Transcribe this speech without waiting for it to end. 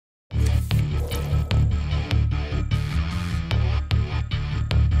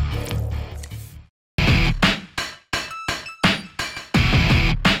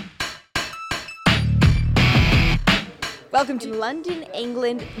Welcome to London,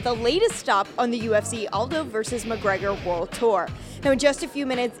 England, the latest stop on the UFC Aldo vs. McGregor World Tour. Now, in just a few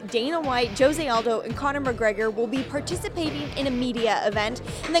minutes, Dana White, Jose Aldo, and Conor McGregor will be participating in a media event.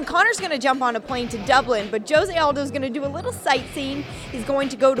 And then Conor's going to jump on a plane to Dublin, but Jose Aldo's going to do a little sightseeing. He's going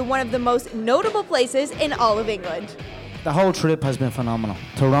to go to one of the most notable places in all of England. The whole trip has been phenomenal.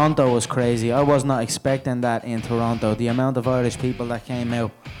 Toronto was crazy. I was not expecting that in Toronto. The amount of Irish people that came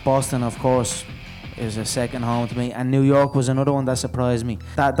out. Boston, of course, is a second home to me, and New York was another one that surprised me.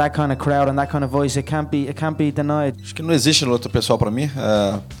 That kind of crowd and that kind of voice, it can't be denied. Acho que não existe luta pessoal para mim.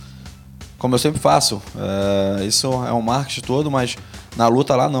 Como eu sempre faço, isso é um marketing todo, mas na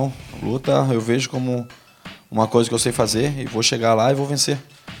luta lá não. Luta eu vejo como uma coisa que eu sei fazer e vou chegar lá e vou vencer.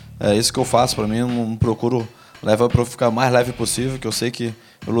 É isso que eu faço. Para mim, eu não procuro levar para ficar o mais leve possível, que eu sei que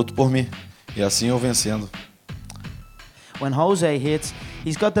eu luto por mim e assim eu vencendo. When Jose hits,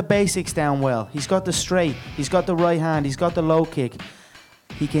 he's got the basics down well. He's got the straight, he's got the right hand, he's got the low kick.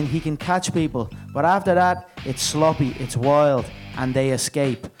 He can catch people, but after that, it's sloppy, it's wild, and they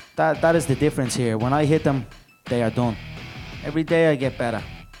escape. That is the difference here. When I hit them, they are done. Every day I get better.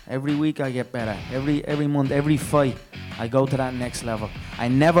 Every week I get better. Every month, every fight, I go to that next level. I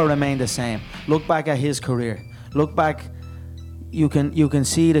never remain the same. Look back at his career. Look back. You can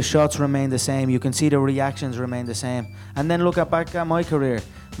see the shots remain the same. You can see the reactions remain the same. And then look back at my career.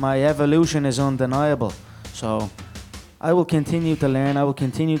 My evolution is undeniable. So I will continue to learn. I will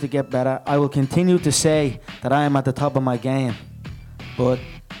continue to get better. I will continue to say that I am at the top of my game. But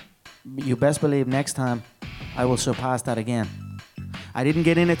you best believe next time I will surpass that again. I didn't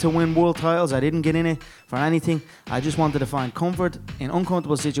get in it to win world titles. I didn't get in it for anything. I just wanted to find comfort in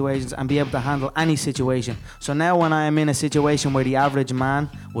uncomfortable situations and be able to handle any situation. So now when I am in a situation where the average man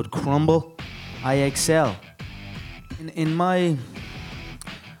would crumble, I excel. In my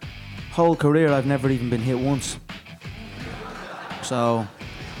whole career, I've never even been hit once. So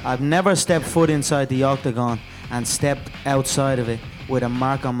I've never stepped foot inside the octagon and stepped outside of it with a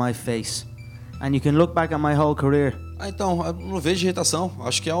mark on my face. And you can look back at my whole career. Então, eu não vejo irritação.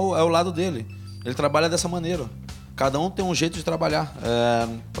 Acho que é o lado dele. Ele trabalha dessa maneira. Cada um tem um jeito de trabalhar.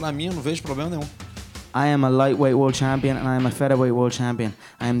 Para mim, eu não vejo problema nenhum. I am a lightweight world champion and I am a featherweight world champion.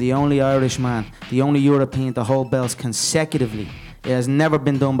 I am the only Irish man, the only European to hold belts consecutively. It has never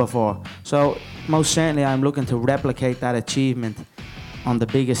been done before. So, most certainly I'm looking to replicate that achievement on the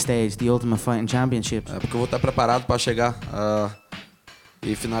biggest stage, the Ultimate Fighting Championships. Porque eu vou estar preparado para chegar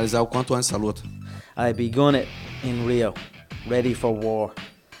e finalizar o quanto antes essa luta. I begun it in Rio, ready for war.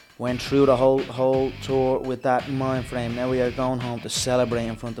 Went through the whole tour with that mind frame. Now we are going home to celebrate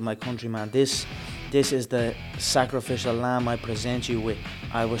in front of my countryman. This is the sacrificial lamb I present you with.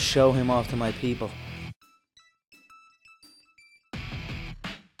 I will show him off to my people.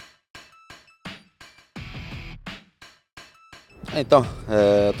 Então,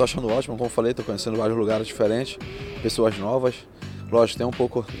 tô achando ótimo, como eu falei, tô conhecendo vários lugares diferentes, pessoas novas. Lógico, tem um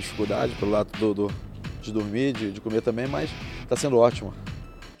pouco de dificuldade pelo lado de dormir, de comer também, mas tá sendo ótimo.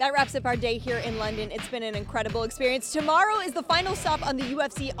 That wraps up our day here in London. It's been an incredible experience. Tomorrow is the final stop on the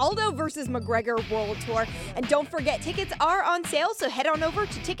UFC Aldo vs. McGregor World Tour. And don't forget, tickets are on sale, so head on over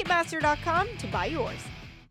to Ticketmaster.com to buy yours.